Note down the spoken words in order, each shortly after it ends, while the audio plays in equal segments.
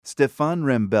Stephane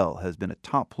Wrembel has been a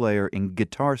top player in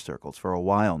guitar circles for a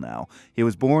while now. He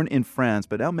was born in France,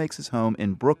 but now makes his home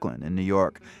in Brooklyn, in New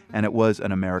York. And it was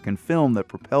an American film that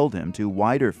propelled him to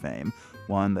wider fame,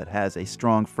 one that has a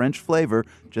strong French flavor,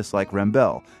 just like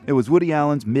Wrembel. It was Woody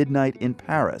Allen's Midnight in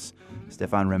Paris.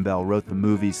 Stephane Wrembel wrote the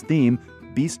movie's theme,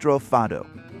 Bistro Fado.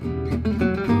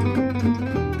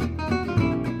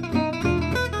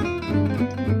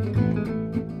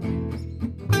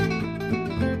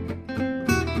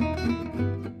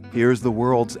 Here's the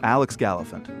world's Alex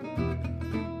Gallafent.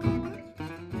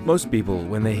 Most people,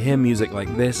 when they hear music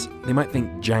like this, they might think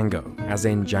Django, as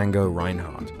in Django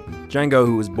Reinhardt. Django,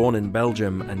 who was born in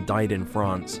Belgium and died in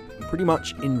France, pretty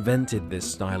much invented this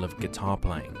style of guitar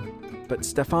playing. But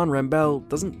Stephane Wrembel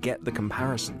doesn't get the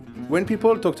comparison. When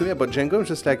people talk to me about Django, I'm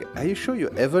just like, are you sure you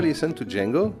ever listened to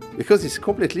Django? Because it's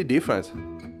completely different.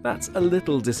 That's a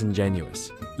little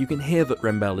disingenuous. You can hear that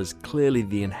Wrembel is clearly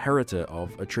the inheritor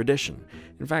of a tradition.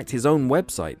 In fact, his own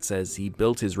website says he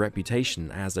built his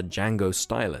reputation as a Django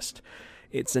stylist.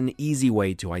 It's an easy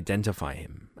way to identify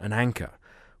him, an anchor.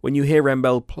 When you hear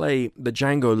Wrembel play, the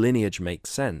Django lineage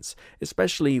makes sense,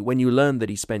 especially when you learn that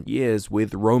he spent years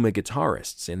with Roma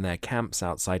guitarists in their camps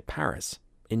outside Paris,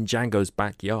 in Django's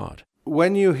backyard.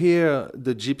 When you hear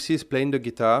the gypsies playing the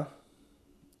guitar,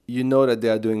 you know that they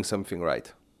are doing something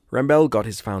right. Wrembel got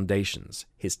his foundations,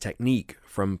 his technique,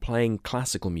 from playing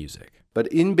classical music. But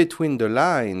in between the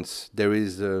lines, there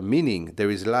is a meaning, there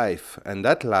is life. And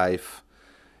that life,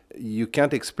 you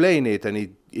can't explain it,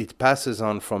 and it passes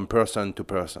on from person to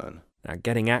person. Now,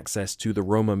 getting access to the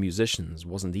Roma musicians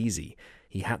wasn't easy.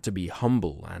 He had to be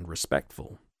humble and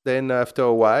respectful. Then after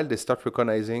a while, they start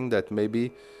recognizing that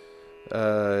maybe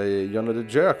you're not a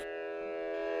jerk.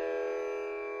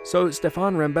 So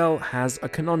Stephane Wrembel has a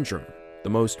conundrum. The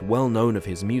most well-known of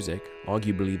his music,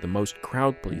 arguably the most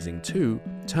crowd-pleasing too,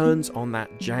 turns on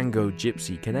that Django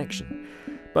Gypsy connection.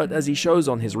 But as he shows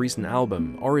on his recent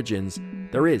album, Origins,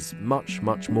 there is much,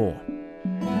 much more.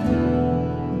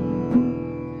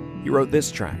 He wrote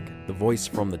this track, The Voice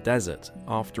from the Desert,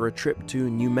 after a trip to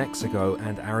New Mexico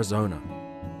and Arizona.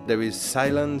 There is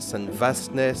silence and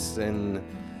vastness, and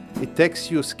it takes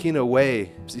your skin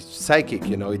away. It's psychic,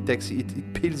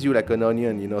 it peels you like an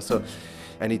onion, so...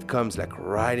 And it comes like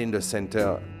right in the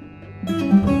center.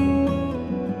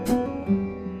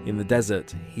 In the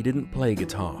desert, he didn't play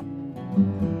guitar.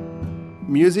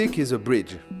 Music is a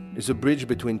bridge. It's a bridge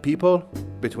between people,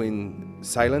 between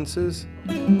silences.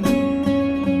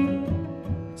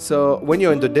 So when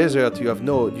you're in the desert,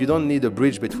 you don't need a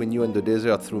bridge between you and the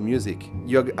desert through music.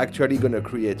 You're actually going to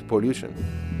create pollution.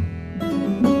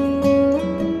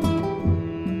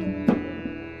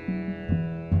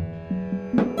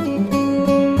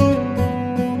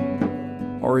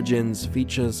 Origins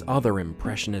features other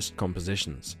impressionist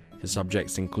compositions. His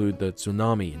subjects include the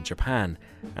tsunami in Japan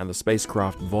and the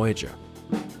spacecraft Voyager.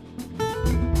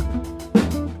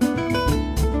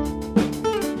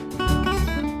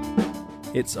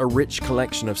 It's a rich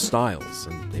collection of styles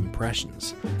and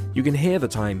impressions. You can hear the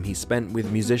time he spent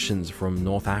with musicians from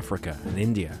North Africa and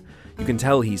India. You can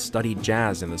tell he studied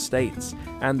jazz in the States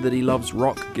and that he loves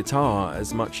rock guitar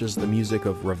as much as the music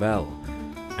of Ravel.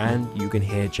 And you can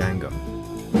hear Django.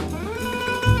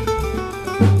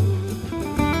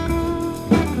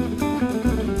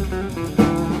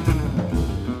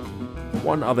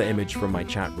 One other image from my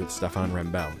chat with Stephane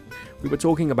Wrembel. We were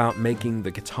talking about making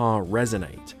the guitar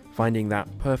resonate, finding that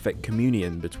perfect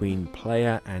communion between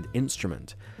player and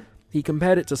instrument. He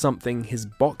compared it to something his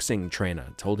boxing trainer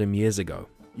told him years ago.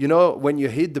 When you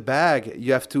hit the bag,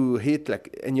 you have to hit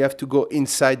and you have to go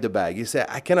inside the bag. You say,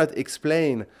 I cannot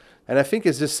explain. And I think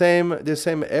it's the same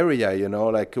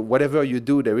area, whatever you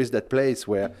do, there is that place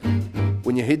where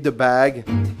when you hit the bag,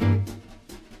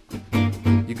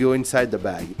 you go inside the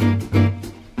bag.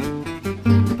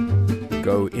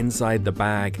 Go inside the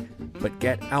bag, but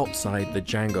get outside the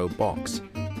Django box.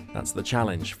 That's the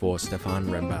challenge for Stephane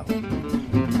Wrembel.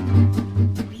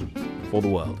 For The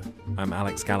World, I'm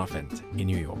Alex Gallafent in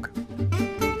New York.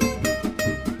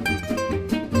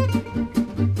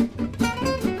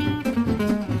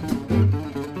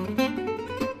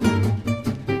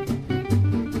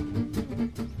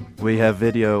 We have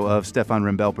video of Stephane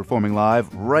Wrembel performing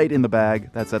live right in the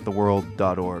bag. That's at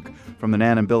theworld.org. From the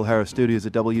Nan and Bill Harris studios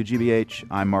at WGBH,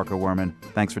 I'm Marco Werman.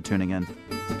 Thanks for tuning in.